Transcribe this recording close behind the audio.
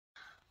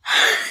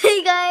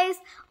Hey guys,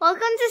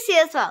 welcome to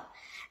CSL.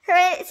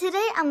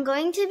 Today I'm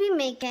going to be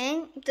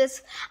making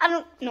this, I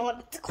don't know what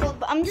it's called,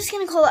 but I'm just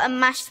going to call it a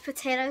mashed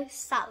potato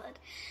salad.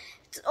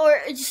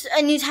 Or just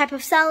a new type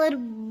of salad,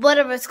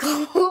 whatever it's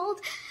called.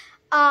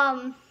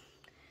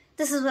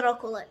 This is what I'll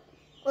call it,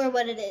 or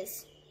what it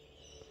is.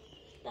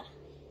 Yeah,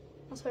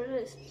 that's what it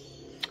is.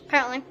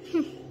 Apparently,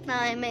 now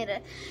I made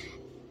it.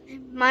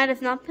 It might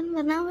have not been,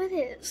 but now it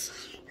is.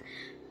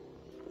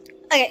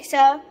 Okay,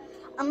 so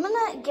I'm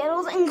gonna get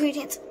all the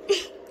ingredients,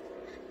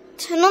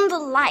 turn on the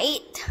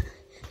light,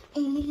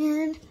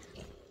 and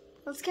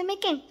let's get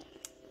making.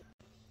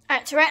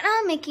 Alright, so right now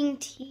I'm making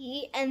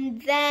tea,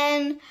 and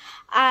then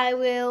I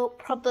will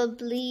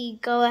probably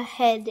go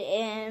ahead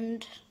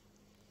and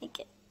make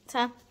it.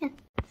 So, yeah.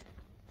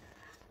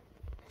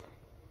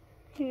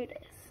 Here it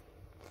is.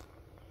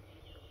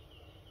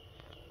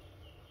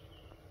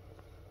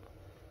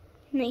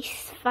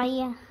 Nice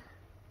fire.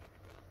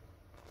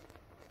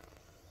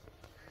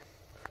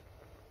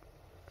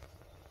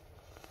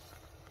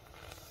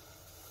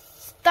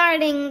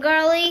 Starting,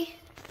 girly.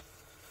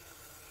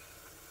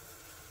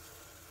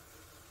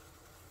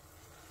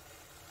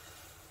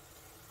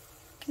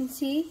 You can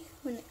see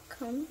when it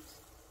comes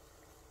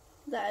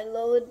that I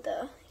lowered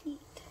the heat.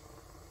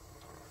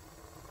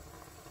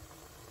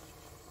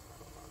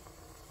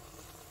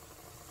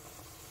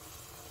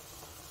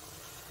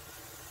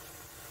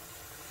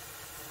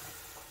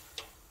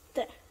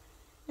 There,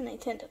 and I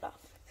turned it off.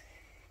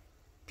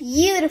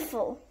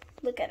 Beautiful.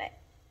 Look at it.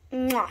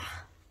 Mwah.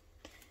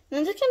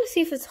 I'm just gonna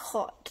see if it's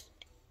hot.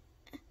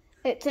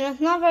 So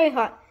it's not very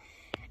hot.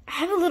 I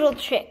have a little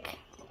trick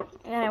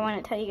that I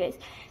want to tell you guys.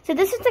 So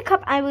this is the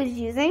cup I was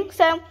using.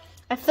 So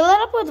I fill it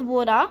up with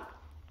water,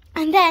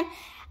 and then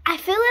I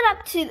fill it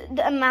up to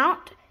the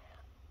amount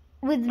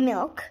with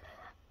milk,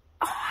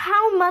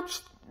 how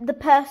much the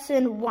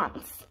person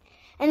wants,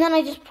 and then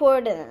I just pour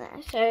it in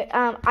there. So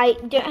I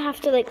don't have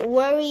to like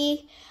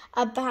worry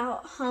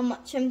about how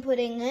much I'm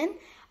putting in.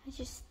 I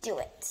just do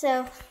it.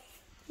 So.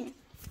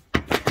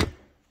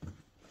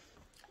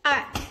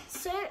 Alright,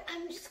 so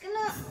I'm just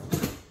gonna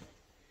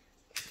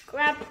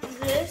grab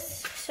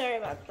this. Sorry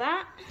about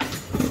that.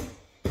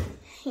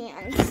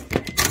 Hands.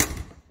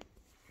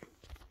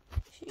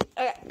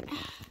 Okay.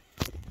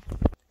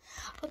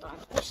 Hold on,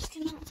 I'm just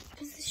gonna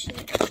position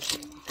it.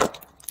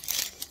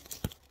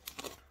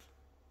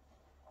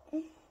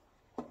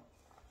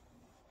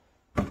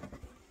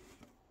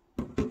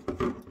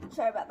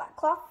 Sorry about that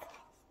cloth.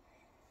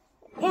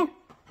 Yeah.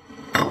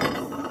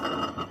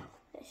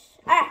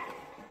 Alright.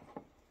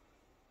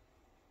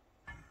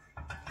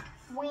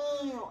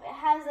 Wow, it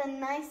has a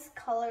nice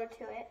color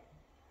to it.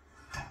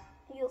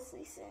 You'll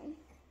see soon.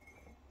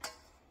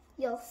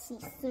 You'll see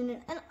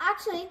soon. And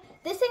actually,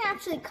 this thing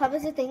actually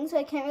covers the thing, so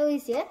I can't really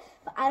see it.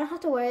 But I don't have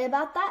to worry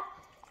about that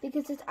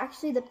because it's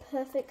actually the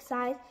perfect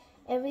size.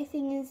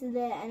 Everything is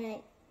there, and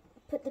I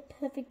put the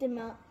perfect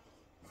amount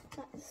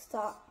at the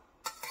start.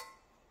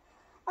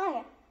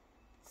 Okay,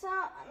 so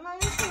I'm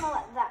just gonna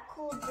let that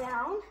cool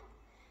down,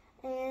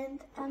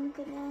 and I'm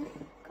gonna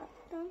cut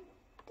them.